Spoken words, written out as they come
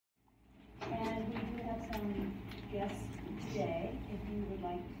guests today. If you would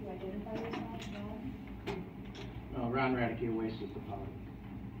like to identify yourself, Ron. Ron Radke, Oasis of Hollywood.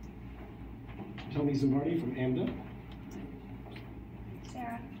 Tony Zamardi from AMDA.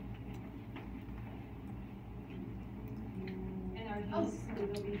 Sarah. And our hosts will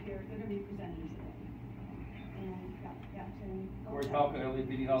be here. They're going to be presenting today. And Captain Cory Palka,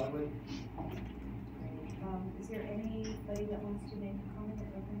 LAPD Hollywood. Is there anybody that wants to make a comment at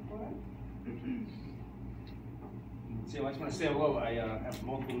open forum? So I just want to say hello. I have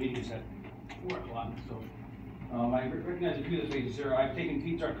multiple meetings at 4 o'clock, so I recognize a few of those ladies there. I've taken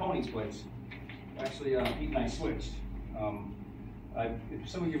Pete Zarconi's place. Actually, Pete and I switched. If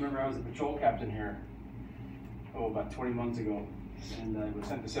some of you remember, I was a patrol captain here, about 20 months ago, and I was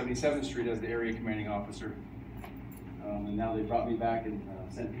sent to 77th Street as the area commanding officer. And now they brought me back and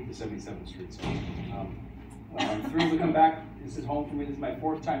sent Pete to 77th Street. So I'm thrilled to come back. This is home for me. This is my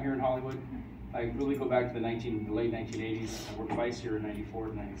 4th time here in Hollywood. I really go back to the late 1980s. I worked twice here in '94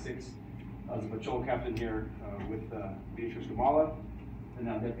 and '96. I was a patrol captain here with Beatrice Kamala, and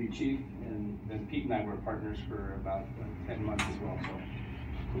now deputy chief, and then Pete and I were partners for about 10 months as well.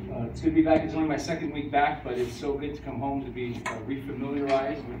 So it's good to be back. It's only my 2nd week back, but it's so good to come home to be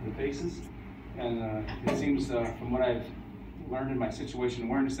refamiliarized with the faces. And it seems from what I've learned in my situation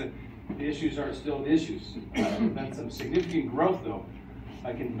awareness that the issues are still the issues. There's been some significant growth though.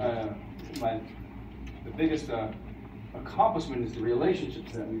 I can, the biggest accomplishment is the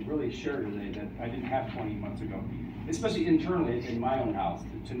relationships that we really share today that I didn't have 20 months ago, especially internally in my own house.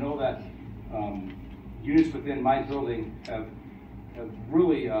 To know that units within my building have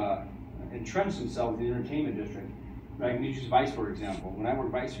really entrenched themselves in the entertainment district. I can use Vice, for example. When I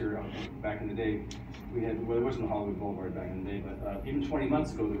worked Vice here back in the day, we had, well, there wasn't a Hollywood Boulevard back in the day, but even 20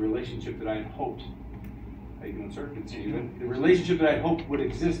 months ago, the relationship that I had hoped, how you doing, sir? Good to see you. The relationship that I had hoped would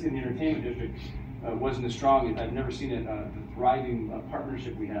exist in the entertainment district wasn't as strong. I've never seen it, the thriving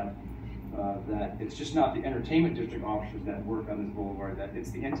partnership we have, that it's just not the entertainment district officers that work on this boulevard, that it's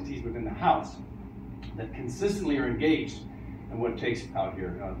the entities within the house that consistently are engaged in what it takes out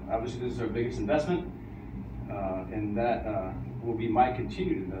here. Obviously, this is our biggest investment. And that will be my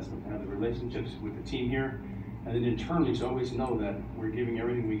continued investment, to have the relationships with the team here, and then internally to always know that we're giving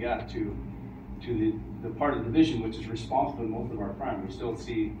everything we got to the part of the division which is responsible for most of our crime. We still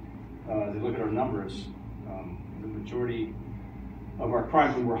see, as you look at our numbers, the majority of our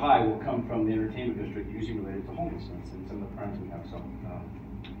crimes when we're high will come from the entertainment district, usually related to homelessness and some of the crimes we have. So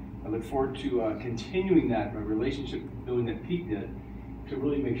I look forward to continuing that relationship building that Pete did, to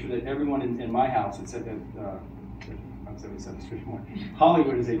really make sure that everyone in my house, except at 77th Street,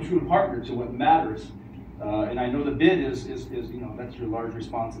 Hollywood, is a true partner to what matters. And I know the bid is that's your large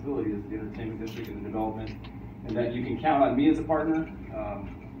responsibility as the entertainment district and the development, and that you can count on me as a partner,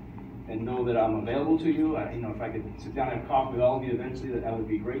 and know that I'm available to you. If I could sit down and have coffee with all of you eventually, that would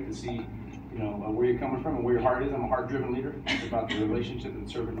be great to see, where you're coming from and where your heart is. I'm a heart-driven leader. It's about the relationship and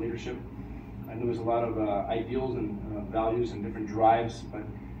servant leadership. I know there's a lot of ideals and values and different drives, but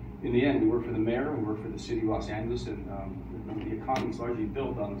in the end, we work for the mayor, we work for the city of Los Angeles, and the economy is largely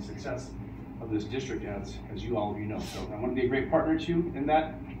built on the success of this district, as all of you know. So I want to be a great partner to you in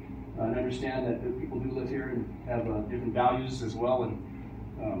that, and understand that people do live here and have different values as well. And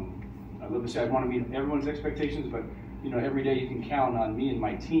I love to say I want to meet everyone's expectations, but every day you can count on me and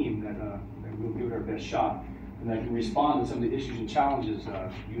my team that we'll give it our best shot, and that I can respond to some of the issues and challenges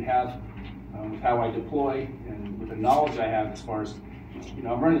you have. With how I deploy and with the knowledge I have as far as,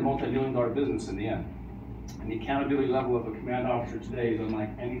 I'm running a multi-million-dollar business in the end. And the accountability level of a command officer today is unlike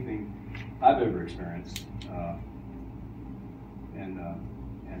anything I've ever experienced.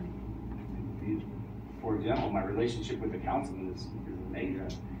 For example, my relationship with the councilman is major.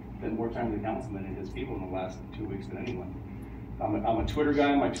 I've spent more time with the councilman and his people in the last 2 weeks than anyone. I'm a Twitter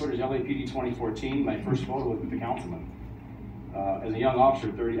guy. My Twitter's LAPD 2014. My first photo was with the councilman. As a young officer,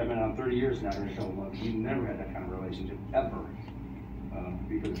 I've been on 30 years now, so we never had that kind of relationship, ever.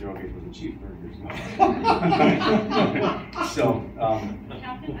 Because Gerald Gates was the chief 30 years ago. So,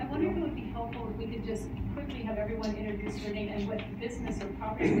 Captain, I wonder if it would be helpful if we could just quickly have everyone introduce their name and what business or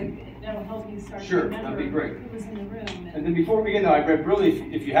property that'll help you start to remember that'd be great. who was in the room. And then before we begin, though,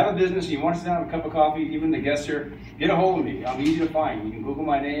 if you have a business and you want to sit down and have a cup of coffee, even the guests here, get a hold of me. I'm easy to find. You can Google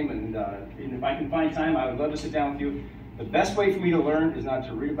my name, and if I can find time, I would love to sit down with you. The best way for me to learn is not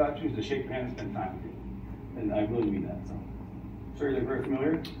to read about you, is to shake your hand and spend time with you. And I really mean that. So, sir, you're very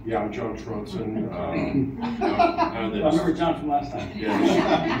familiar? Yeah, I'm John Tronson. I remember John from last time.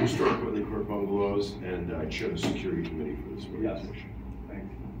 Yeah, historic Whitley Court Bungalows, and I chair the security committee for this organization. Yes.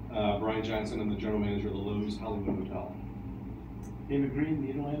 Thanks. Brian Johnson, I'm the general manager of the Lowe's Hollywood Hotel. David Green,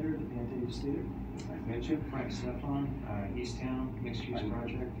 Nederlander, the Pantages Theater. Nice to meet you. Frank Stefan, Easttown, mixed use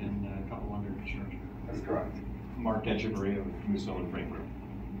project, and a couple under construction. That's correct. Mark Echeverria with Musso and Frankfurt.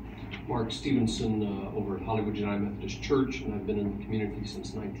 Mark Stevenson over at Hollywood United Methodist Church, and I've been in the community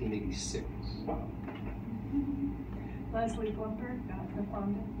since 1986. Leslie Blumberg, the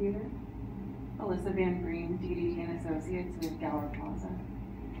Fonda Theater. Alyssa Van Green, DDT and Associates with Gower Plaza.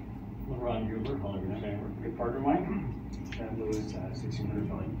 Ron Huber, Hollywood Chamber. Good partner, Mike. Chad Lewis, 1600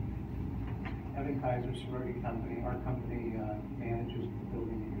 Vine. Evan Kaiser, sorority company. Our company manages the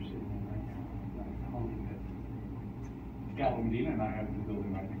building that you're sitting in right now, owning it. Gallo Medina and I have the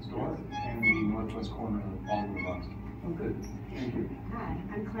building right next door in the northwest corner of Hollywood Boulevard. Oh, good. Thank you. Hi,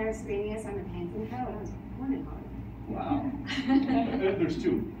 I'm Claire Spanius. I'm a Hanson Co. and I was born in Hollywood. Wow. There's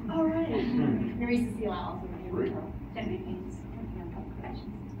two. All right. Marisa Seal, also a Great. Debbie Haynes, working on public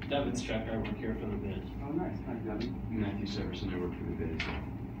relations. Devin Strecker, I work here for the bid. Oh, nice. Hi, Devin. Matthew Severson, I work for the bid.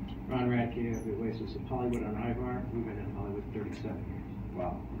 Ron Radke, I've been Oasis of Hollywood on Ivar. We've been in Hollywood 37 years.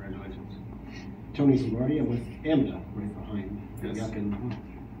 Wow, congratulations. Tony Zamardi, I'm with AMDA, right behind. Yes. Yuck and-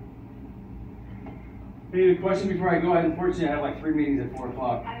 Any other questions before I go? Unfortunately, I have like 3 meetings at 4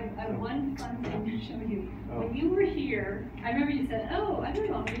 o'clock. I have one fun thing to show you. Oh. When you were here, I remember you said, oh, I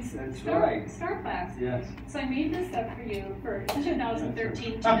know all these That's star, right. star plaques. Yes. So I made this up for you for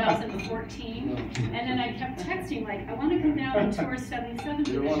 2013, 2014, and then I kept texting like, I want to come down and tour 77th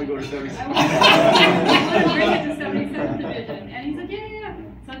You Division. don't want to go to 77th. I want to bring it to 77th Division. And he said, yeah.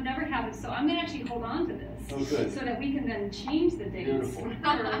 So it never happened. So I'm going to actually hold on to this. Oh, good. So that we can then change the dates Beautiful. for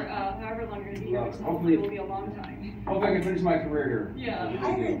however long you're going to be here, Love which it. hopefully will be a long time. Hope I can finish my career here. Yeah.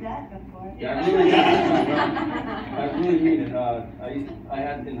 I heard that before. Yeah, I really I really mean it. I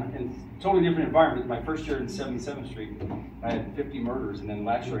had in totally different environment. My first year in 77th Street, I had 50 murders, and then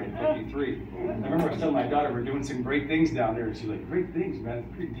last year I had 53. I remember I was telling my daughter we're doing some great things down there, and she's like, "Great things, man! It's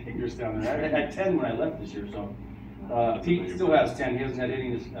pretty dangerous down there." I had 10 when I left this year, so Pete still has 10. He hasn't had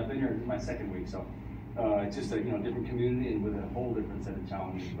any. I've been here my second week, so it's just a different community and with a whole different set of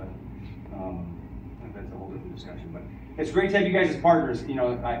challenges. But that's a whole different discussion. But it's great to have you guys as partners.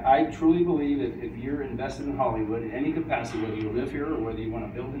 I truly believe if you're invested in Hollywood in any capacity, whether you live here or whether you want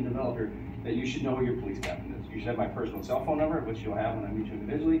to build and develop here, that you should know who your police captain is. You should have my personal cell phone number, which you'll have when I meet you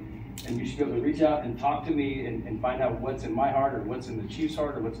individually, and you should be able to reach out and talk to me and find out what's in my heart or what's in the chief's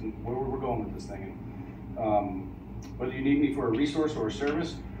heart or what's in where we're going with this thing. And, whether you need me for a resource or a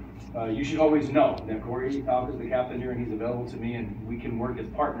service, you should always know that Cory Palka is the captain here and he's available to me, and we can work as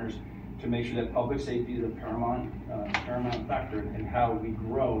partners to make sure that public safety is a paramount factor in how we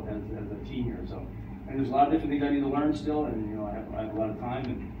grow as a team here. So, and there's a lot of different things I need to learn still, and I have a lot of time,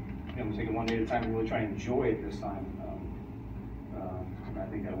 and I'm taking one day at a time and really try and enjoy it this time. And I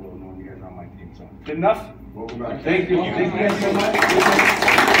think I will knowing you guys are on my team. So, good enough. Welcome back. Thank you. Thank you guys so much.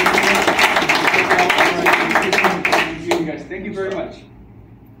 You guys, thank you very much.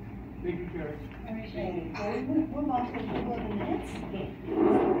 Thank you, Gary. Okay, so we'll move on to approval of the minutes.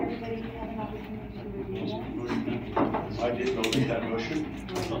 Everybody have an opportunity to review them. I did make that motion.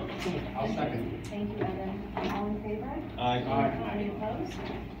 I'll second. Thank you, Evan. All in favor? Aye. Any opposed?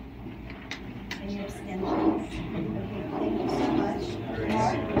 Any abstentions? Okay, thank you so much.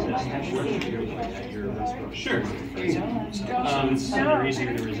 Mark, would you like to see the treasurer's report? Sure. It's never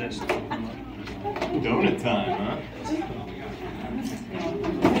easier to resist. Donut time, huh?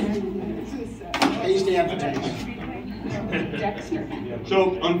 Tasty appetizer.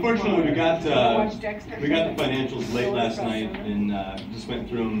 So unfortunately, we got the financials late last night and just went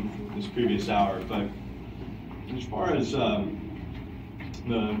through them this previous hour. But as far as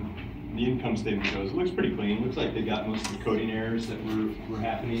the income statement goes, it looks pretty clean. It looks like they got most of the coding errors that were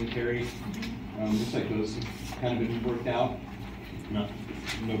happening, Terry. Looks like those kind of been worked out.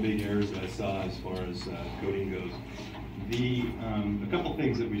 No big errors that I saw as far as coding goes. A couple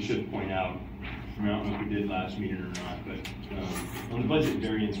things that we should point out. I don't know if we did last meeting or not, but on the budget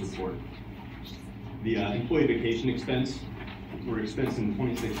variance report, the employee vacation expense, we're expensing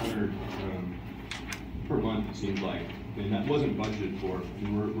 $2,600 per month, it seems like, and that wasn't budgeted for,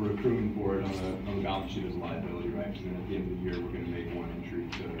 and we're accruing for it on the balance sheet as a liability, right? And then at the end of the year, we're going to make one entry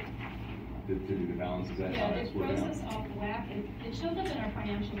to do the balance. Is that how Yeah, that's it working throws us out? off whack. It shows up in our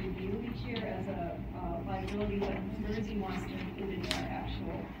financial review each year as a liability, but Jersey wants to include it in our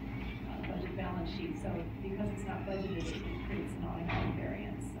actual budget balance sheet. So because it's not budgeted, it creates an automatic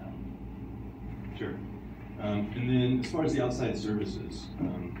variance. So. Sure. And then as far as the outside services,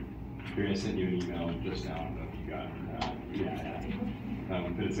 Barry, I sent you an email just now. I don't know if you got it or not. Yeah.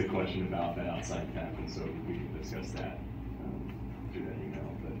 But it's a question about that outside cap, and so we can discuss that through that email.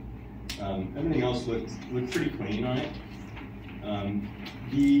 But everything else looked pretty clean on it.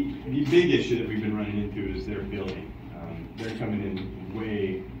 The big issue that we've been running into is their billing. They're coming in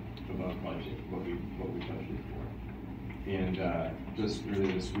way above budget, what we budgeted for. And just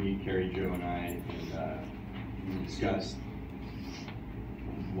earlier this week, Carrie, Joe, and I we discussed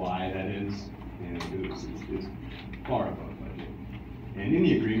why that is, and it's far above budget. And in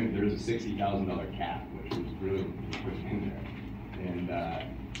the agreement, there's a $60,000 cap, which was really put in there. And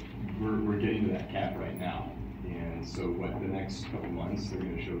we're getting to that cap right now. And so what, the next couple months, they're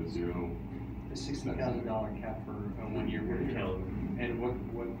gonna show zero. The $60,000 cap for a 1 year period. And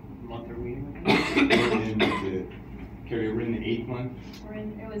what month are we in? Carrie, we're in the 8th month.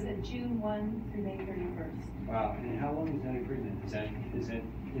 It was at June 1 through May 31st. Wow, and how long is that agreement?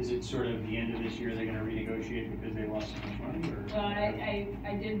 Is it sort of the end of this year they're gonna renegotiate because they lost so much money, or? Well,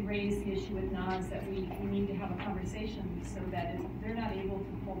 I did raise the issue with NOS that we need to have a conversation so that if they're not able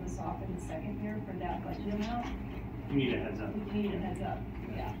to pull this off in the second year for that budget amount. You need a heads up. We need a heads up,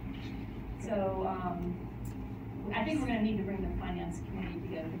 yeah. So, I think we're gonna need to bring the finance committee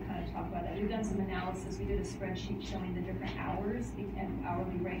together to kind of talk about that. We've done some analysis. We did a spreadsheet showing the different hours and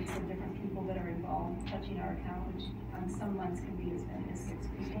hourly rates of different people that are involved touching our account, which on some months can be as many as 6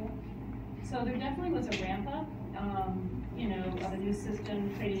 people. So there definitely was a ramp up, you know, of a new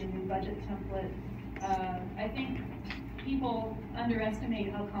system, creating a new budget template. I think people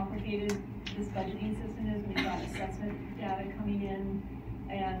underestimate how complicated this budgeting system is. We've got assessment data coming in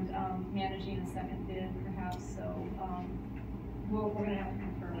and managing a second bid perhaps, so we're gonna have to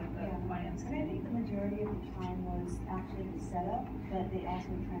confer with the finance And I committee. think the majority of the time was actually the setup, but they also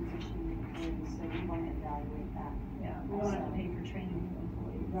transitioned employees, so we want to evaluate that. Yeah, we don't have to pay for training new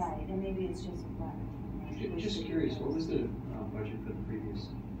employees. Right, and maybe it's just flat. Just curious, what was the budget for the previous?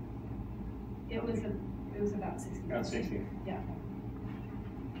 It was about 60. About 60. Yeah.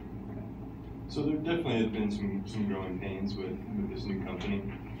 So there definitely has been some growing pains with this new company.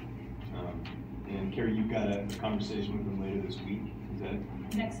 And Carrie, you've got a conversation with them later this week, is that?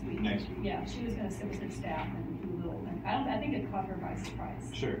 Next week. Next week. Yeah, she was gonna sit with her staff and do a little, and I think it caught her by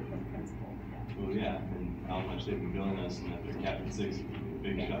surprise. Sure. The principal, yeah. Well, yeah, and how much they've been billing us, and that they're capped at 6, would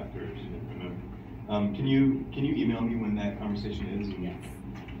be a big shock to her if she didn't remember. Can you email me when that conversation is? And Yes.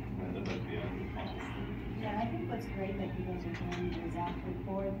 That'd be Yeah, I think what's great that you guys are doing is actually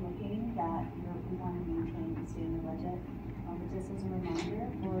forward looking that we want to maintain and stay in the budget. But just as a reminder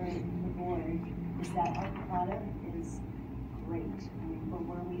for the board is that our product is great. I mean, for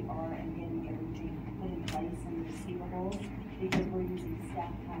where we are and getting everything put in place and receivables, because we're using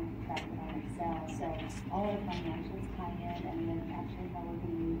staff time to track it on Excel. So all our financials tie in, and then actually how we're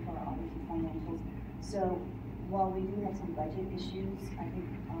going to move for our audits and financials. So while we do have some budget issues, I think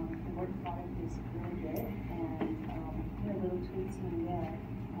the work product is really good, and you know, little tweaks here and there,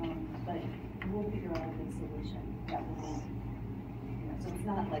 but we'll figure out a good solution that will, you know, so it's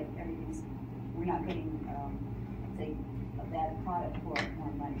not like we're not getting, say, a bad product for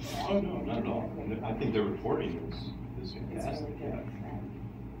more money. Oh, no, not at all. I think their reporting is It's fantastic. really good, right?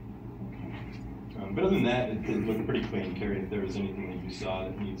 Okay. But other than that, it looked pretty clean. Carrie, if there was anything that you saw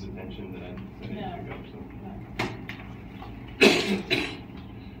that needs attention that I didn't pick up, so.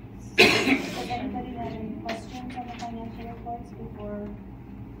 Does anybody have any questions on the financial reports before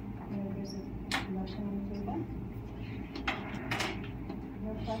there's a motion on the table?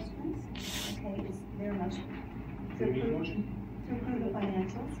 No questions? Okay, is there a motion? Do we need a motion? To approve the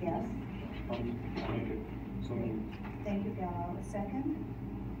financials, yes. Something. Thank you, Gal. A second?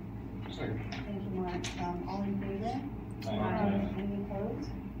 Second. Thank you, Mark. All in favor? Aye. Any opposed?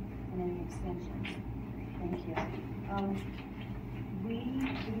 And any abstentions? Thank you. Do we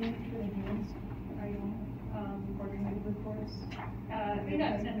need to enhance, are you on, coordinated reports? We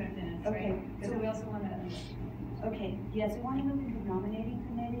got 10 minutes, Okay, right? So we also want to. Okay, yes, we want to move into the nominating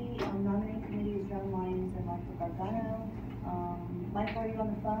committee. Nominating committee is John Lyons and Michael Gargano. Michael, are you on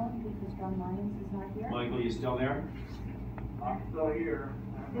the phone because John Lyons is not here? Michael, you still there? I'm still here.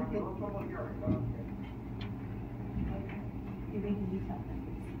 You can do something.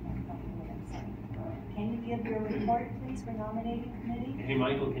 Can you give your report, please, for nominating committee? Hey,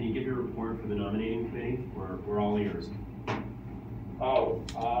 Michael, can you give your report for the nominating committee? We're all ears. Oh,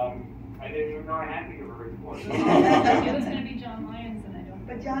 I didn't even know I had to give a report. It was gonna be John Lyons, and I don't.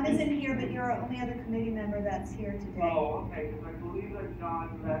 But John isn't here, but you're our only other committee member that's here today. Oh, okay, because I believe that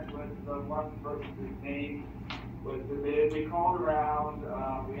John met with the one person whose name was submitted. We called around,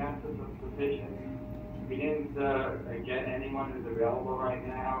 we asked for some positions. We didn't get anyone who's available right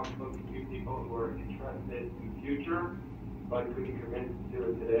now. Spoke to a few people who were interested in the future, but couldn't commit to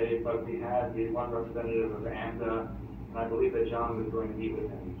it today. But we had the one representative of ANDA, and I believe that John was going to meet with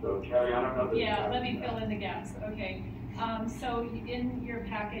him. So Carrie, I don't know. Yeah, let me fill in the gaps. Okay, So in your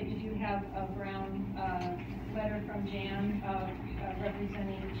packet, you do have a brown letter from Jan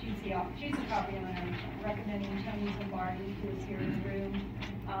representing, she's a property owner, recommending Tony Zimbardi, who is here in the room,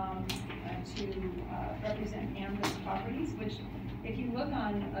 to represent Amber's properties, which if you look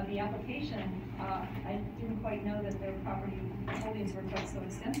on the application, I didn't quite know that their property holdings were quite so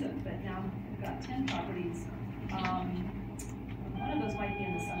extensive, but now we've got 10 properties. One of those might be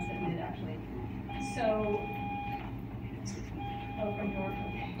in the Sunset Unit, actually. So, from York,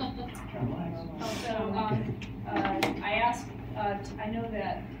 okay. I asked, I know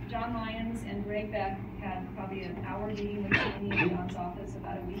that John Lyons and Greg Beck had probably an hour meeting with me in John's office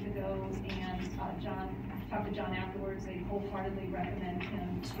about a week ago, and John talked to John afterwards. They wholeheartedly recommend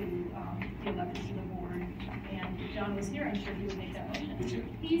him to be elected to the board. And if John was here, I'm sure he would make that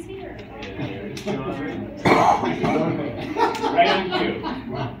motion. He's here. Right on cue.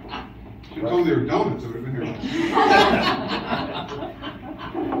 Should have told they were donuts, I would have been here.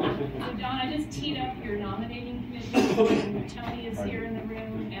 So John, I just teed up your nominating committee. Tony is here in the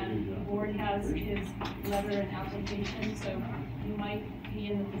room, and the board has his letter and application, so you might be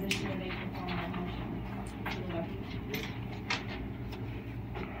in the position where they can form that motion.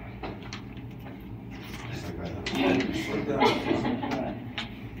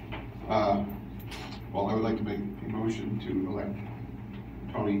 Well, I would like to make a motion to elect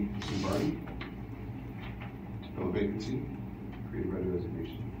Tony Zimbardi to fill a vacancy, create a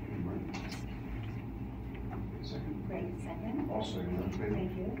resignation. Second. Great, second. I'll second that.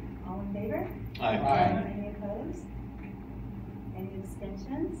 Thank you. All in favor? Aye. Any opposed? Any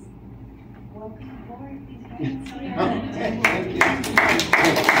abstentions? Welcome aboard, these hands.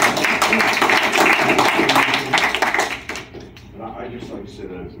 And I'd just like to say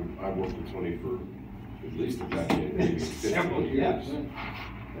that I've worked with Tony for at least a decade, maybe 15 years.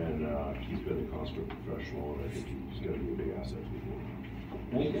 And he's been a constant professional, and I think he's going to be a big asset to the board.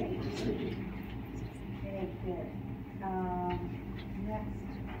 Thank you. Very good. Next.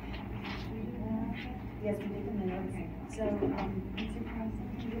 Yes, we did the minutes. So, Mr. Carson,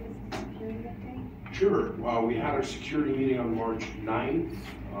 can you give us a security update? Sure. Well, we had our security meeting on March 9th,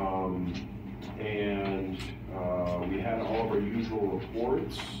 and we had all of our usual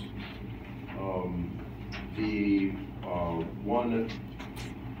reports. The one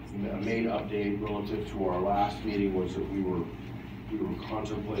main update relative to our last meeting was that we were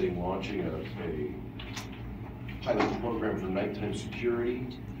contemplating launching a pilot program for nighttime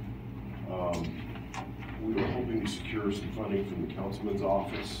security. We were hoping to secure some funding from the councilman's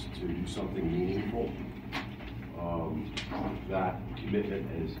office to do something meaningful. That commitment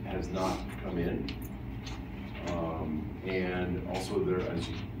has not come in. And also there, as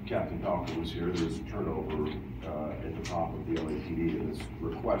Captain Palka was here, there's a turnover at the top of the LAPD, and this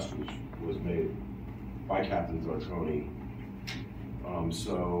request was made by Captain Zarconi.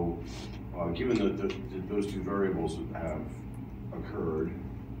 Given that those two variables have occurred,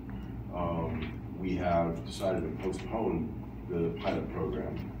 we have decided to postpone the pilot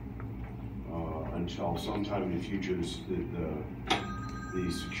program until sometime in the future.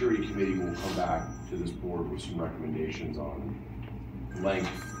 The security committee will come back to this board with some recommendations on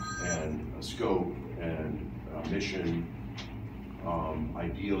length and scope and mission.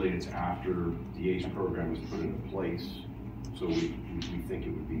 Ideally, it's after the ACE program is put into place, so we think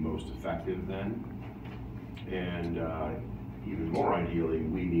it would be most effective then. And even more ideally,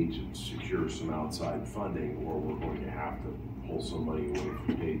 we need to secure some outside funding, or we're going to have to pull some money away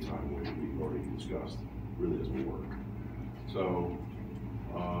from daytime, which we've already discussed really doesn't work. So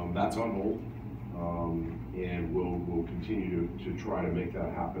that's on hold, and we'll continue to try to make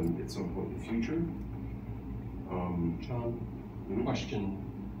that happen at some point in the future. John, question,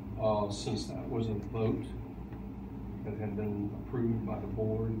 since that was a vote that had been approved by the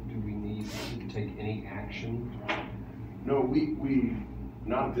board, do we need to take any action? No, we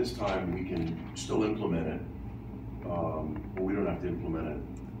not at this time. We can still implement it, but we don't have to implement it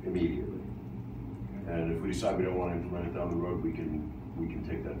immediately. And if we decide we don't want to implement it down the road, we can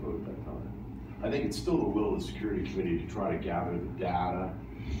take that vote at that time. I think it's still the will of the security committee to try to gather the data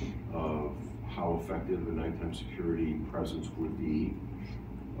of how effective the nighttime security presence would be.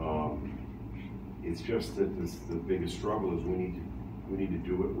 It's just that the biggest struggle is we need to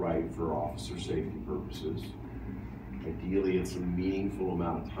do it right for officer safety purposes. Ideally, it's a meaningful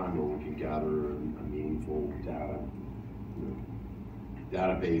amount of time where we can gather a meaningful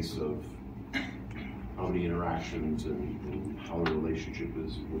database of how many interactions and how the relationship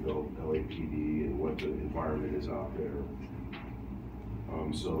is with LAPD and what the environment is out there.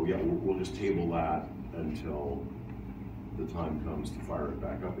 So yeah, we'll just table that until the time comes to fire it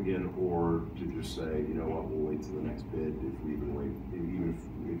back up again, or to just say, you know what, we'll wait till the next bid if we even wait, even if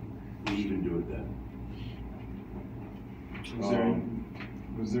we even do it then.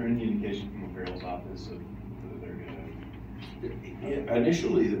 Was there any indication from Farrell's office of whether they're gonna?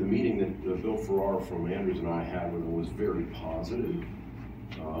 Initially, the meeting that Bill Farrar from Andrews and I had with him was very positive,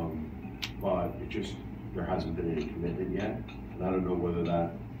 but there hasn't been any commitment yet, and I don't know whether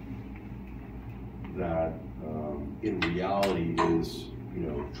that in reality is, you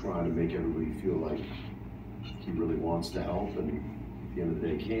know, trying to make everybody feel like he really wants to help and at the end of the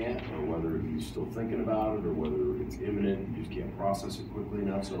day can't, or whether he's still thinking about it, or whether it's imminent, you just can't process it quickly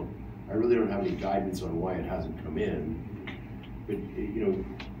enough. So I really don't have any guidance on why it hasn't come in. But, you know,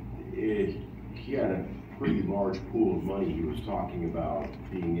 he had a pretty large pool of money he was talking about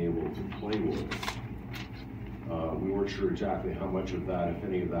being able to play with. We weren't sure exactly how much of that, if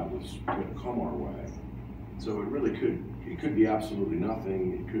any of that, was going to come our way. So it really could be absolutely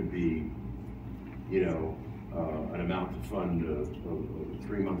nothing. It could be, you know, an amount to fund a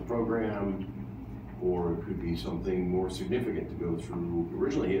 3-month program, or it could be something more significant to go through.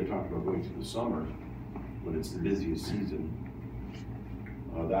 Originally, he had talked about going through the summer when it's the busiest season.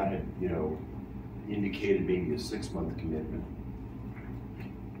 That had, you know, indicated maybe a 6-month commitment.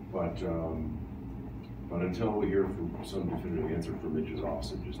 But until we hear from some definitive answer from Mitch's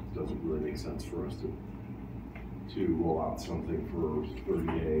office, it just doesn't really make sense for us to roll out something for 30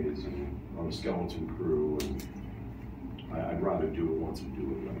 days and on a skeleton crew, and I'd rather do it once and do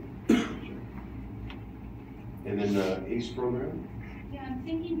it right. And then the ACE program? Yeah, I'm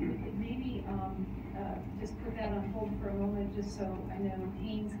thinking we could maybe just put that on hold for a moment, just so I know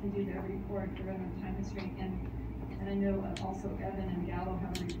Haynes can do their report around the time constraint, and I know also Evan and Gallo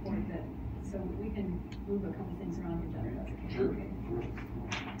have a report that, so we can move a couple things around the agenda. Sure. Okay.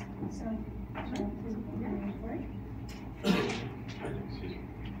 So,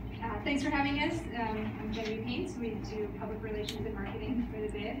 thanks for having us. I'm Genevieve Haynes. We do public relations and marketing for the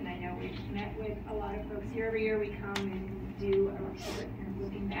bid, and I know we've met with a lot of folks. Year over year, we come and do a report kind of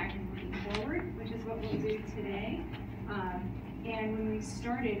looking back and looking forward, which is what we'll do today. And when we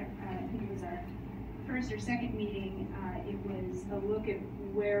started, I think it was our first or second meeting, it was a look at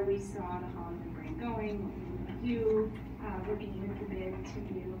where we saw the Hollywood brand going, what we were going to do, working with the bid to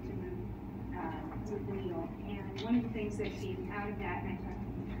be able to move the needle. And one of the things that came out of that, and I talked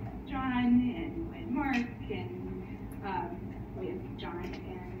with John and Mark and with John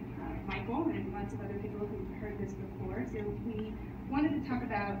and Michael and lots of other people who've heard this before. So we wanted to talk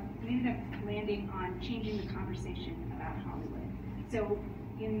about, we ended up landing on changing the conversation about Hollywood. So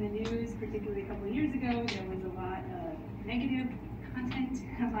in the news, particularly a couple of years ago, there was a lot of negative content,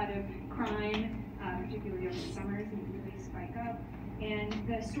 a lot of crime, particularly over the summers, and it really spike up. And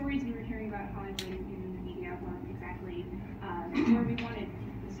the stories we were hearing about Hollywood in the media weren't exactly where we wanted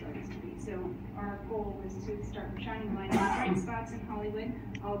the stories to be. So our goal was to start shining a light on the bright spots in Hollywood,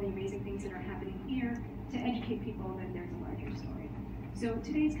 all the amazing things that are happening here, to educate people that there's a larger story. So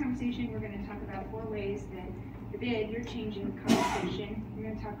today's conversation, we're going to talk about 4 ways that the bid, you're changing the conversation. We're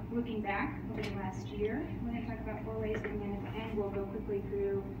going to talk looking back over the last year. We're going to talk about 4 ways, and then at the end, we'll go quickly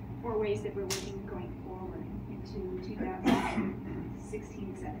through 4 ways that we're working going forward into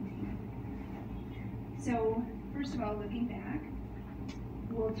 2016-17. So first of all, looking back,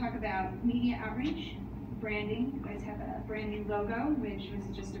 we'll talk about media outreach, branding. You guys have a brand new logo, which was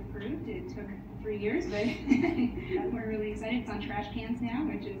just approved. It took 3 years, but we're really excited. It's on trash cans now,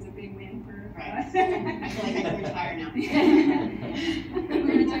 which is a big win for us. I feel like I can retire now. We're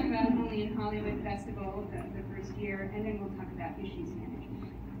going to talk about Only in Hollywood Festival, the first year, and then we'll talk about issues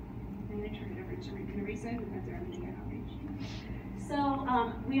management. I'm going to turn it over to Marisa, who has our media outreach. So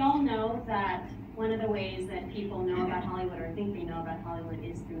we all know that one of the ways that people know about Hollywood or think they know about Hollywood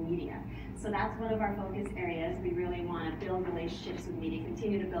is through media. So that's one of our focus areas. We really want to build relationships with media,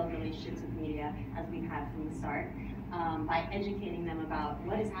 continue to build relationships with media as we've had from the start, by educating them about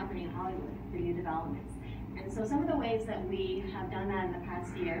what is happening in Hollywood, the new developments. And so some of the ways that we have done that in the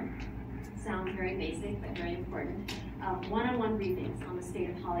past year sounds very basic, but very important. One-on-one briefings on the state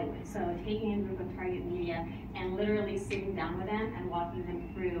of Hollywood. So taking a group of target media and literally sitting down with them and walking them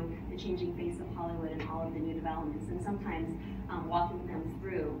through the changing face of Hollywood and all of the new developments, and sometimes walking them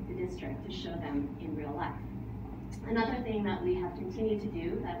through the district to show them in real life. Another thing that we have continued to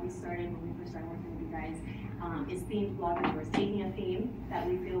do, that we started when we first started working with you guys, is themed blog tours, taking a theme that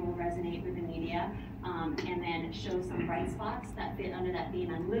we feel will resonate with the media, and then show some bright spots that fit under that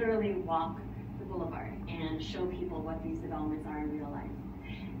theme, and literally walk the boulevard and show people what these developments are in real life.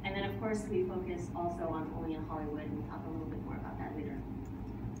 And then of course we focus also on Only in Hollywood, and we'll talk a little bit more about that later.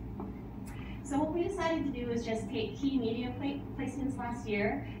 So what we decided to do is just take key media placements last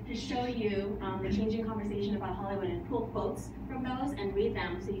year to show you the changing conversation about Hollywood and pull quotes from those and read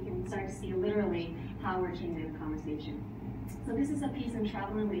them so you can start to see literally how we're changing the conversation. So this is a piece in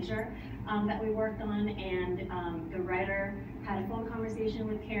Travel and Leisure that we worked on, and the writer had a phone conversation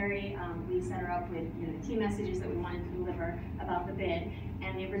with Carrie. We set her up with the key messages that we wanted to deliver about the bid,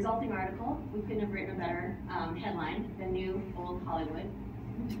 and the resulting article, we couldn't have written a better headline, The New Old Hollywood.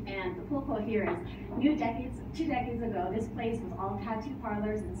 And the pull quote here is, 2 decades ago, this place was all tattoo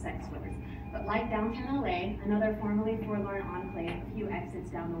parlors and sex stores. But like downtown LA, another formerly forlorn enclave a few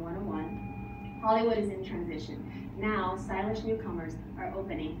exits down the 101, Hollywood is in transition. Now, stylish newcomers are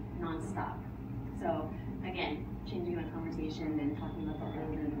opening nonstop. So, again, changing the conversation and talking about the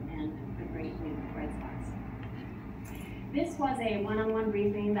old and the great new bright spots. This was a one-on-one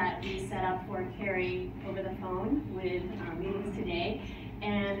briefing that we set up for Carrie over the phone with meetings today.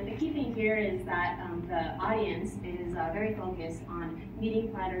 And the key thing here is that the audience is very focused on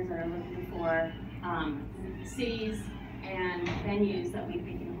meeting planners that are looking for cities and venues that we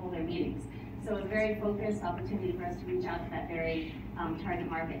think can hold their meetings. So it's a very focused opportunity for us to reach out to that very target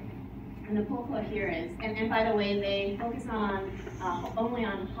market. And the pull quote here is, and by the way, they focus on only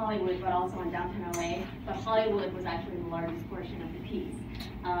on Hollywood, but also on downtown LA, but Hollywood was actually the largest portion of the piece.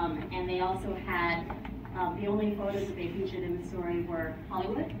 And they also had, the only photos that they featured in the story were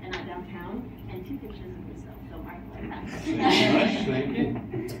Hollywood and not downtown, and 2 pictures of yourself, so mark it like that. Thank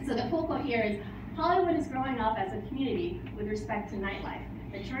you. So the pull quote here is, Hollywood is growing up as a community with respect to nightlife.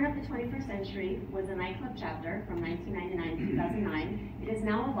 The turn of the 21st century was a nightclub chapter from 1999 to 2009. It is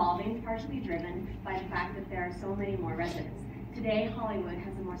now evolving, partially driven by the fact that there are so many more residents. Today, Hollywood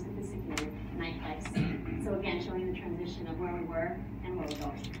has a more sophisticated nightlife scene. So again, showing the transition of where we were and where we're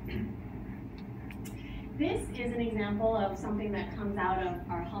going. This is an example of something that comes out of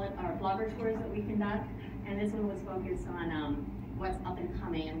our blogger tours that we conduct, and this one was focused on what's up and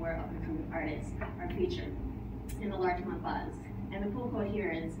coming and where up and coming artists are featured in the Largemont Buzz. And the pull quote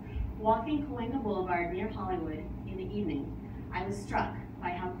here is, walking Coenga Boulevard near Hollywood in the evening, I was struck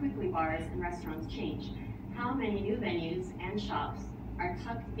by how quickly bars and restaurants change. How many new venues and shops are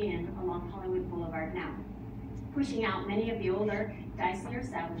tucked in along Hollywood Boulevard now, pushing out many of the older, dicier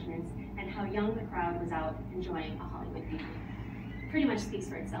establishments, and how young the crowd was out enjoying a Hollywood evening. Pretty much speaks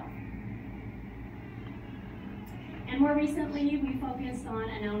for itself. And more recently, we focused on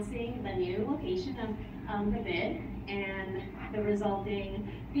announcing the new location of the bid and the resulting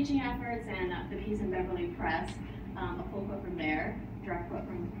pitching efforts and the piece in Beverly Press, a full quote from there, direct quote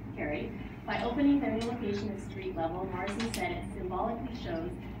from Carrie. By opening their new location at street level, Morrison said it symbolically shows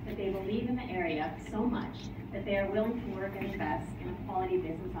that they believe in the area so much that they are willing to work and invest in a quality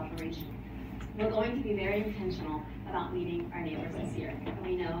business operation. We're going to be very intentional about meeting our neighbors this year, and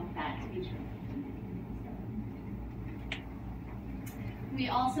we know that to be true. We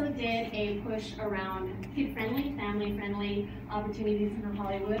also did a push around kid-friendly, family-friendly opportunities in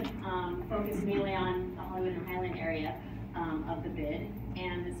Hollywood, focused mainly on the Hollywood and Highland area of the bid.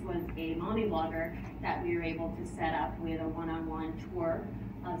 And this was a mommy blogger that we were able to set up with a one-on-one tour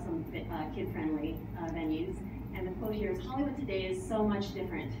of some kid-friendly venues. And the quote here is, Hollywood today is so much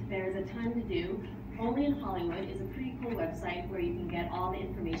different. There's a ton to do. Only in Hollywood is a pretty cool website where you can get all the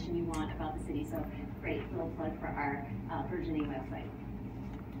information you want about the city. So great little plug for our burgeoning website.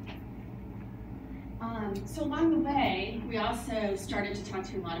 So along the way, we also started to talk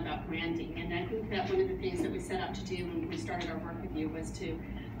to you a lot about branding, and I think that one of the things that we set out to do when we started our work with you was to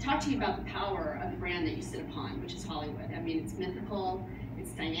talk to you about the power of the brand that you sit upon, which is Hollywood. I mean, it's mythical,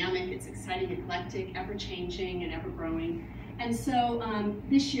 it's dynamic, it's exciting, eclectic, ever-changing, and ever-growing. And so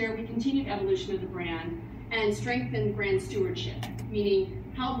this year, we continued evolution of the brand and strengthened brand stewardship,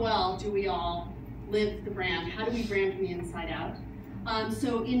 meaning how well do we all live the brand? How do we brand from the inside out?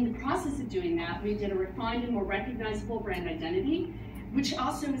 So in the process of doing that, we did a refined and more recognizable brand identity, which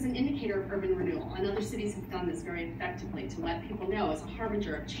also is an indicator of urban renewal. And other cities have done this very effectively to let people know as a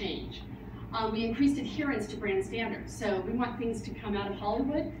harbinger of change. We increased adherence to brand standards. So we want things to come out of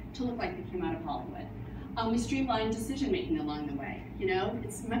Hollywood to look like they came out of Hollywood. We streamlined decision-making along the way. You know,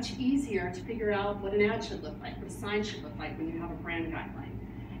 it's much easier to figure out what an ad should look like, what a sign should look like when you have a brand guideline.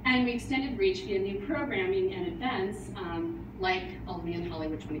 And we extended reach via new programming and events like Only in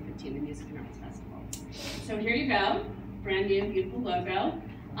Hollywood 2015, the Music and Arts Festival. So here you go, brand new, beautiful logo.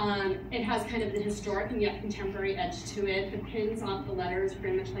 It has kind of the historic and yet contemporary edge to it. The pins off the letters,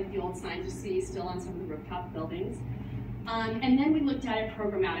 very much like the old signs you see still on some of the rooftop buildings. And then we looked at it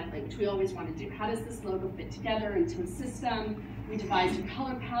programmatically, which we always want to do. How does this logo fit together into a system? We devised a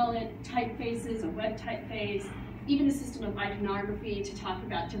color palette, typefaces, a web typeface, even a system of iconography to talk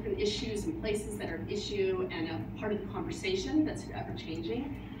about different issues and places that are an issue and a part of the conversation that's ever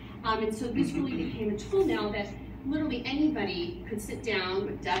changing. And so this really became a tool now that literally anybody could sit down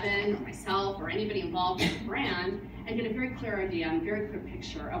with Devin or myself or anybody involved with the brand and get a very clear idea and a very clear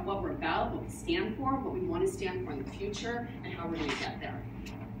picture of what we're about, what we stand for, what we want to stand for in the future, and how we're going to get there.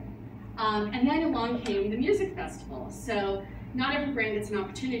 And then along came the music festival. So not every brand gets an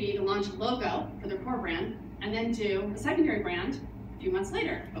opportunity to launch a logo for their core brand and then do a secondary brand a few months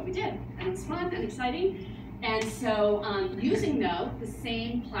later, but we did, and it was fun and exciting. And so using though the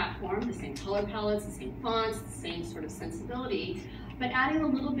same platform, the same color palettes, the same fonts, the same sort of sensibility, but adding a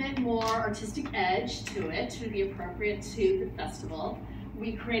little bit more artistic edge to it to be appropriate to the festival,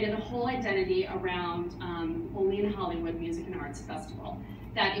 we created a whole identity around Only in Hollywood Music and Arts Festival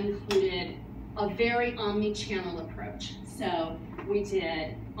that included a very omni-channel approach. So we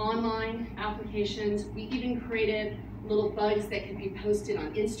did online applications, we even created little bugs that could be posted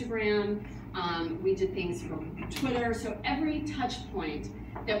on Instagram. We did things from Twitter, so every touch point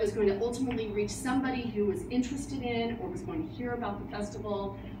that was going to ultimately reach somebody who was interested in or was going to hear about the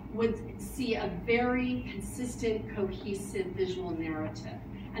festival would see a very consistent, cohesive visual narrative.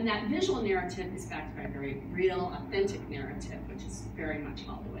 And that visual narrative is backed by a very real, authentic narrative, which is very much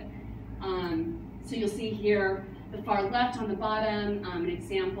Hollywood. So you'll see here, the far left on the bottom, an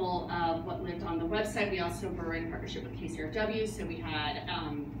example of what lived on the website. We also were in partnership with KCRW, so we had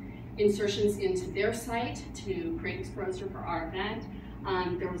insertions into their site to create exposure for our event.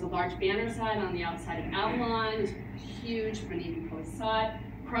 There was a large banner sign on the outside of Avalon. It was huge, many of you probably saw it.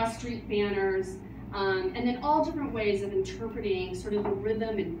 Cross-street banners, and then all different ways of interpreting sort of the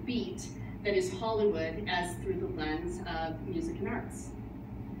rhythm and beat that is Hollywood as through the lens of music and arts.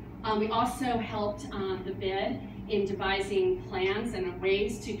 We also helped the bid in devising plans and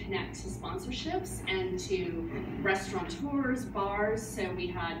ways to connect to sponsorships and to restaurateurs, bars. So we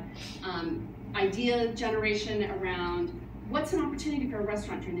had idea generation around what's an opportunity for a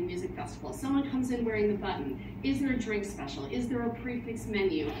restaurant during the music festival? Someone comes in wearing the button. Is there a drink special? Is there a prefix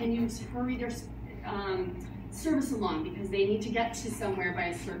menu? Can you hurry their service along because they need to get to somewhere by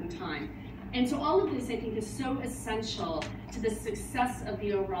a certain time? And so all of this, I think, is so essential to the success of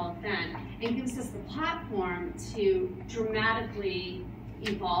the overall event and gives us the platform to dramatically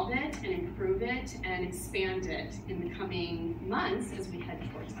evolve it and improve it and expand it in the coming months as we head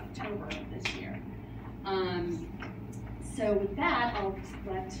towards October of this year. So with that, I'll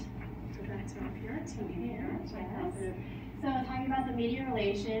let go back to our parent team here. Yes. So talking about the media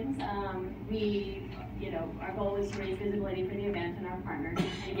relations, our goal is to raise visibility for the event and our partners,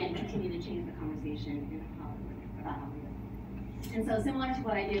 and again, continue to change the conversation in Hollywood, about Hollywood. And so similar to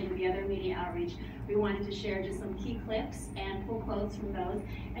what I did with the other media outreach, we wanted to share just some key clips and pull quotes from those.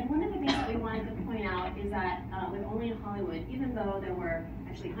 And one of the things that we wanted to point out is that with Only in Hollywood, even though there were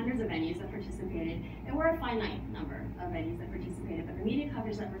actually hundreds of venues that participated, there were a finite number of venues that participated, but the media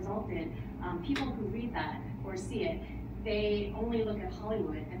coverage that resulted, people who read that or see it, they only look at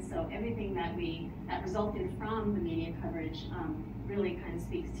Hollywood, and so everything that resulted from the media coverage really kind of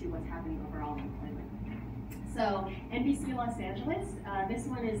speaks to what's happening overall in Hollywood. So NBC Los Angeles, this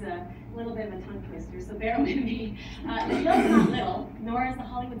one is a little bit of a tongue twister, so bear with me. The deal is not little, nor is the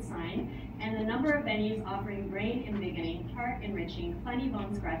Hollywood sign, and the number of venues offering brain-envigoning, heart-enriching, funny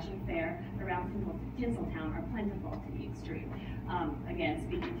bone-scratching fare around Tinseltown are plentiful to the extreme. Again,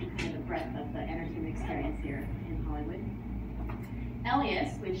 speaking to kind of the breadth of the entertainment experience here in Hollywood.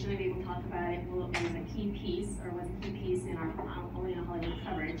 Elias, which maybe we'll talk about it, was a key piece in our Only in Hollywood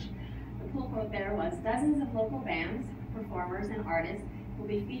coverage. The pull quote there was, dozens of local bands, performers, and artists will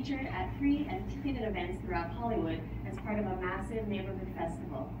be featured at free and ticketed events throughout Hollywood as part of a massive neighborhood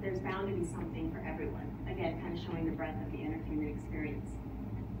festival. There's bound to be something for everyone. Again, kind of showing the breadth of the entertainment experience.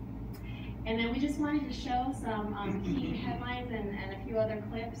 And then we just wanted to show some key headlines and a few other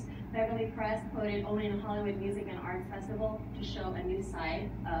clips. Beverly Press quoted Only in Hollywood Music and Arts Festival to show a new side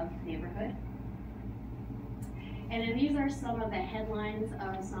of neighborhood. And then these are some of the headlines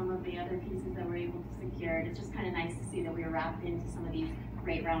of some of the other pieces that we're able to secure. And it's just kind of nice to see that we were wrapped into some of these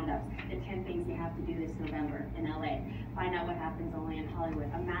great roundups. The 10 things you have to do this November in LA. Find out what happens only in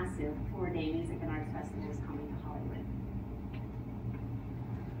Hollywood. A massive 4-day music and arts festival is coming to Hollywood.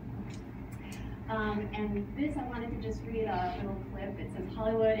 And this, I wanted to just read a little clip. It says,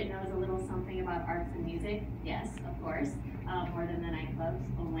 Hollywood, it knows a little something about arts and music. Yes, of course, more than the nightclubs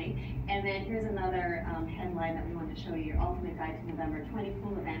only. And then here's another headline that we wanted to show you, your ultimate guide to November, 20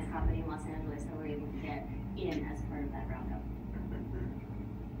 cool events happening in Los Angeles that we're able to get in as part of that roundup.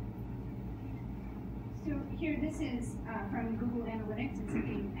 So here, this is from Google Analytics. It's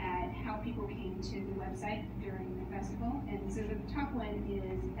looking at how people people came to the website during the festival. And so the top one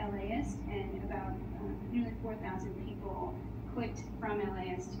is LAist, and about nearly 4,000 people clicked from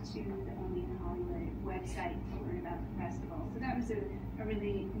LAist to the Only in Hollywood website to learn about the festival. So that was a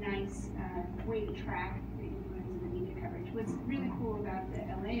really nice way to track the influence of the media coverage. What's really cool about the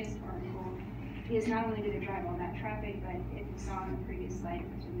LAist article is not only did it drive all that traffic, but if you saw on the previous slide,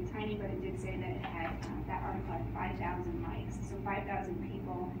 which was tiny, but it did say that it had, that article had 5,000 likes. So 5,000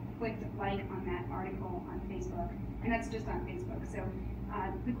 people clicked like on that article on Facebook, and that's just on Facebook. So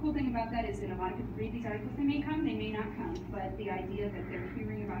the cool thing about that is that a lot of people read these articles. They may come, they may not come, but the idea that they're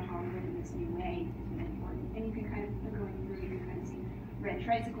hearing about Hollywood in this new way is really important. And you can kind of, going through, you can kind of see Red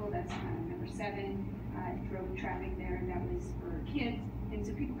Tricycle, that's number 7, drove traffic there, and that was for kids. And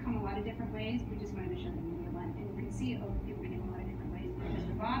so people come a lot of different ways. We just wanted to show the media one. And you can see people came a lot of different ways, because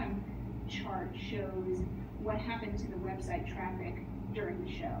the bottom chart shows what happened to the website traffic during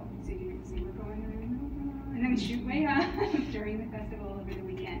the show. So you can see we're going, and then we shoot way up during the festival over the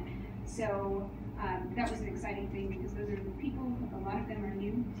weekend. So that was an exciting thing, because those are the people, a lot of them are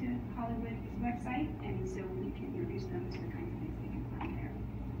new to Hollywood's website, and so we can introduce them to the kinds of things they can find there.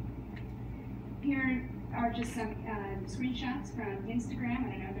 Here are just some screenshots from Instagram.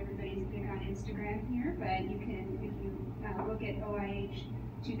 I don't know if everybody's big on Instagram here, but you can, if you look at OIH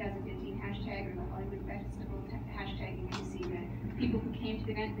 2015 hashtag or the Hollywood Festival hashtag, you can see the people who came to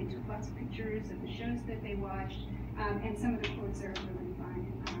the event. They took lots of pictures of the shows that they watched, and some of the quotes are really fun.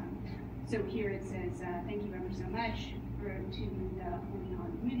 So here it says, thank you ever so much to the Only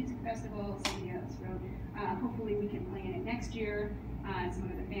Hollywood Music Festival. Somebody else wrote, hopefully we can plan it next year. Some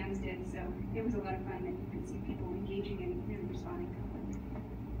of the fans did, so it was a lot of fun that you could see people engaging and really responding to it.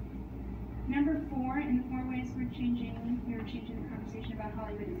 Number 4 in the 4 ways we're changing the conversation about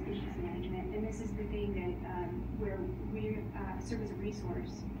Hollywood is issues management, and this is the thing that where we serve as a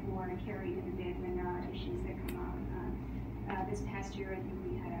resource for Carrie in the bid when there are issues that come up. This past year, I think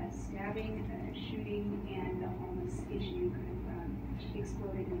we had a stabbing, a shooting, and the homeless issue kind of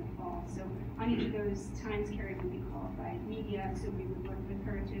exploded in the fall. So on each of those times, Carrie would be called by media, so we would work with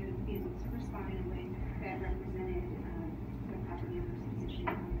her to be able to respond in a way that represented the property owner's position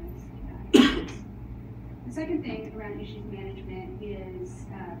on those issues. The second thing around issues management is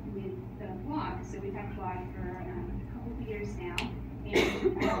with the blog. So we've had a blog for a couple of years now,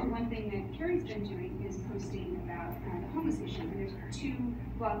 and one thing that Carrie's been doing is posting about the homeless issue. And there's 2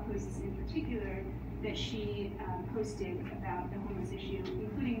 blog posts in particular that she posted about the homeless issue,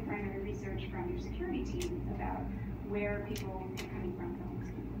 including primary research from your security team about where people are coming from, the homeless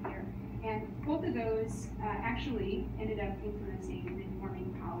people here. And both of those actually ended up influencing and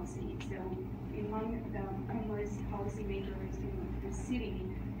informing policy. So among the homeless policymakers in the city,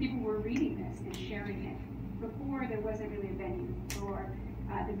 people were reading this and sharing it. Before, there wasn't really a venue for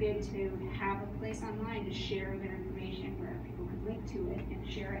the bid to have a place online to share their information where people could link to it and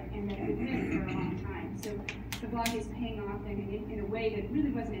share it, and that it would live for a long time. So the blog is paying off in a way that really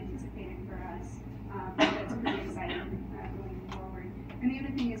wasn't anticipated for us, but that's pretty exciting going forward. And the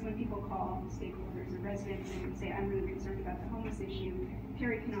other thing is when people call stakeholders or residents and say, I'm really concerned about the homeless issue,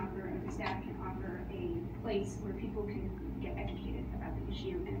 Carrie can offer, or the staff can offer a place where people can get educated about the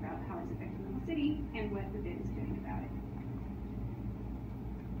issue and about how it's affecting the whole city and what the bid is doing about it.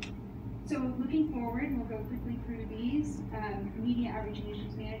 So looking forward, we'll go quickly through these. Media outreach and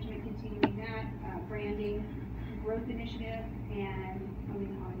issues management, continuing that, branding, growth initiative, and Only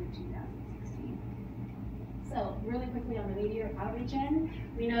Hollywood 2016. So really quickly on the media outreach end,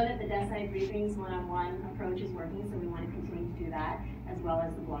 we know that the desk side briefings one-on-one approach is working, so we want to continue to do that, as well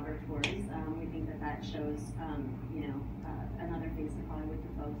as the blogger tours. We think that that shows, another face of Hollywood to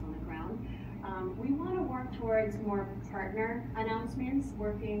folks on the ground. We want to work towards more partner announcements,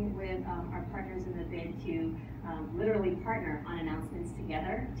 working with our partners in the bid to literally partner on announcements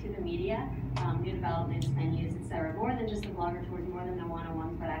together to the media, new developments, venues, etc. More than just the blogger tours, more than the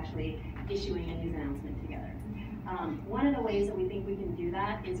one-on-ones, but actually issuing a news announcement together. One of the ways that we think we can do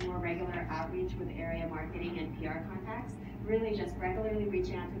that is more regular outreach with area marketing and PR contacts. Really just regularly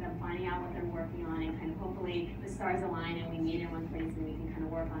reaching out to them, finding out what they're working on, and kind of hopefully the stars align and we meet in one place and we can kind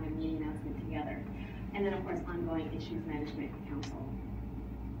of work on a meeting announcement together. And then of course, ongoing issues management council.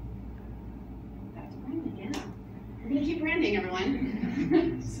 Back to branding again. We're going to keep branding,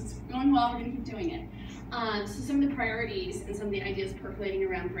 everyone. So it's going well, we're going to keep doing it. So some of the priorities and some of the ideas percolating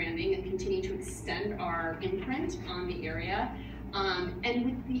around branding and continue to extend our imprint on the area. And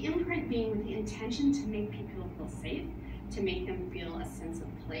with the imprint being with the intention to make people feel safe, to make them feel a sense of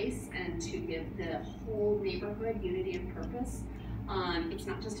place, and to give the whole neighborhood unity of purpose. It's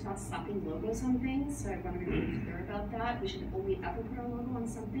not just about slapping logos on things, so I want to be really clear about that. We should only ever put our logo on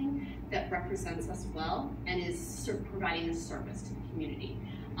something that represents us well and is sort of providing a service to the community.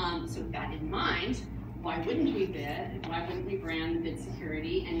 So with that in mind, why wouldn't we bid? Why wouldn't we brand the bid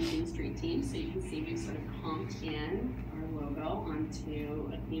security and Clean Street Team? So you can see we've sort of comped in our logo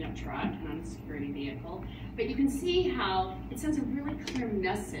onto a cleanup truck and on a security vehicle. But you can see how it sends a really clear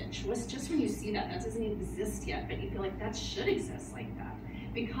message. Just when you see that, that doesn't exist yet, but you feel like that should exist like that.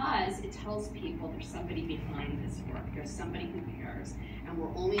 Because it tells people there's somebody behind this work, there's somebody who cares, and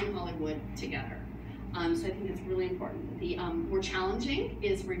we're only in Hollywood together. So I think it's really important. The more challenging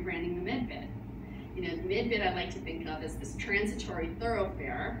is rebranding the mid-bid. You know, the mid-bid I like to think of as this transitory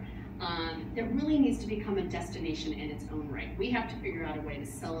thoroughfare that really needs to become a destination in its own right. We have to figure out a way to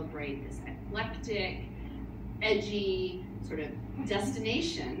celebrate this eclectic, edgy sort of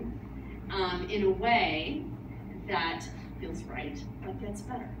destination in a way that feels right, but gets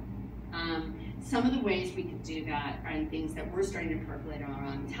better. Some of the ways we could do that are things that we're starting to percolate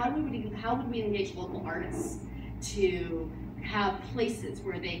around. How would we engage local artists to have places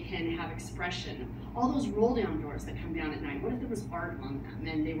where they can have expression? All those roll down doors that come down at night, what if there was art on them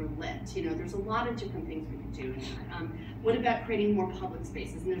and they were lit? You know, there's a lot of different things we could do in that. What about creating more public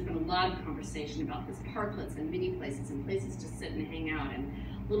spaces? And there's been a lot of conversation about this, parklets and mini places and places to sit and hang out and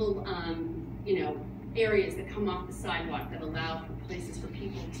little, you know, areas that come off the sidewalk that allow for places for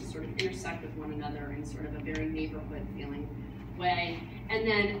people to sort of intersect with one another in sort of a very neighborhood feeling way. And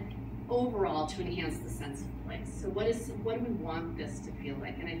then overall to enhance the sense of place. So what do we want this to feel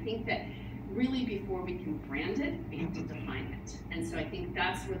like? And I think that really before we can brand it, we have to define it. And so I think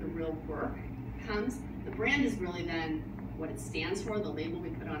that's where the real work comes. The brand is really then what it stands for, the label we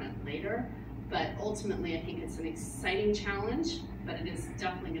put on it later. But ultimately, I think it's an exciting challenge, but it is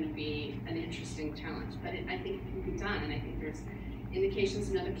definitely going to be an interesting challenge. But I think it can be done, and I think there's indications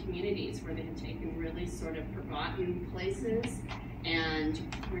in other communities where they have taken really sort of forgotten places and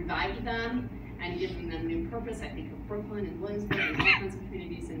revived them and given them new purpose. I think of Brooklyn and Williamsburg and all kinds of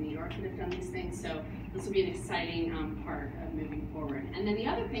communities in New York that have done these things. So this will be an exciting part of moving forward. And then the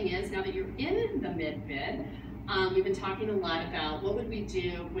other thing is, now that you're in the mid-bid, we've been talking a lot about what would we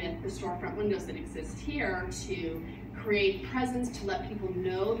do with the storefront windows that exist here to create presence, to let people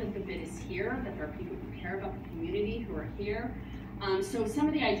know that the bid is here, that there are people who care about the community who are here. So some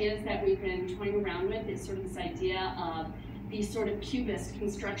of the ideas that we've been toying around with is sort of this idea of these sort of cubist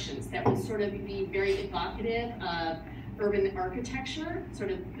constructions that would sort of be very evocative of urban architecture,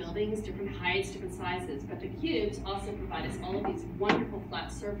 sort of buildings, different heights, different sizes. But the cubes also provide us all of these wonderful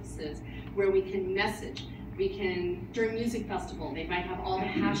flat surfaces where we can message. We can, during music festival, they might have all the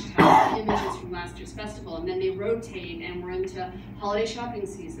hashtags, images from last year's festival, and then they rotate, and we're into holiday shopping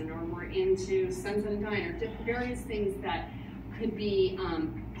season, or we're into Sunset and Dine, or various things that could be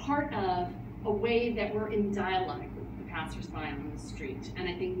part of a way that we're in dialogue with the passersby on the street. And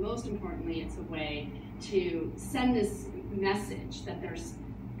I think most importantly, it's a way to send this message that there's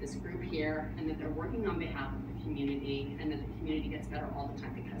this group here, and that they're working on behalf of the community, and that the community gets better all the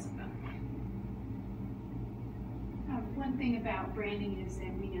time because of them. One thing about branding is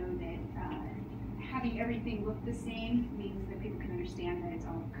that we know that having everything look the same means that people can understand that it's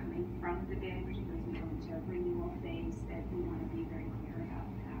all coming from the bid, particularly as we go into a renewal phase, that we want to be very clear about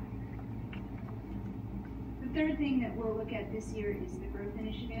that. The third thing that we'll look at this year is the growth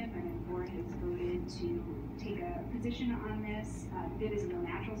initiative, and the board has voted to take a position on this. Bid is a real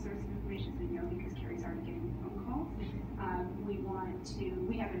natural source of information, as we know, because Carrie's already getting phone calls.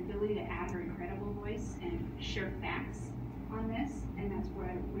 We have an ability to add her incredible voice and share facts on this, and that's where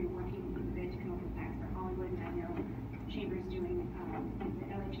we're working with the bid to come up with facts for Hollywood. And I know Chamber's doing, the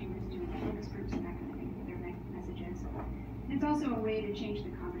LA Chamber's doing focus groups and that kind of thing with their messages. And it's also a way to change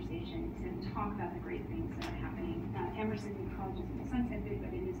the conversation to talk about the great things that are happening. Emerson College is in the Sunset bid,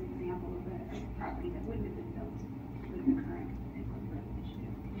 but it is an example of a property that wouldn't have been built with the current growth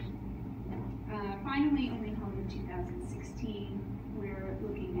initiative. Finally, only Hollywood 2016. We're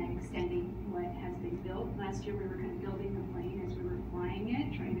looking at extending what has been built. Last year we were kind of building the plane as we were flying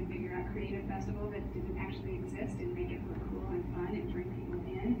it, trying to figure out create a festival that didn't actually exist and make it look cool and fun and bring people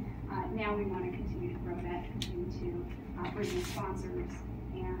in. Now we want to continue to grow that, continue to bring in sponsors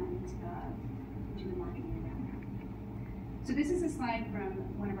and do the marketing around that. So this is a slide from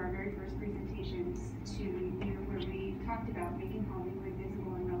one of our very first presentations to you where we talked about making Hollywood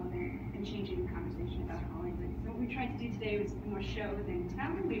visible and relevant and changing the conversation about Hollywood. So what we tried to do today was more show than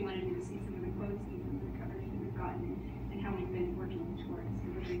tell. We wanted you to see some of the quotes and some of the coverage that we've gotten.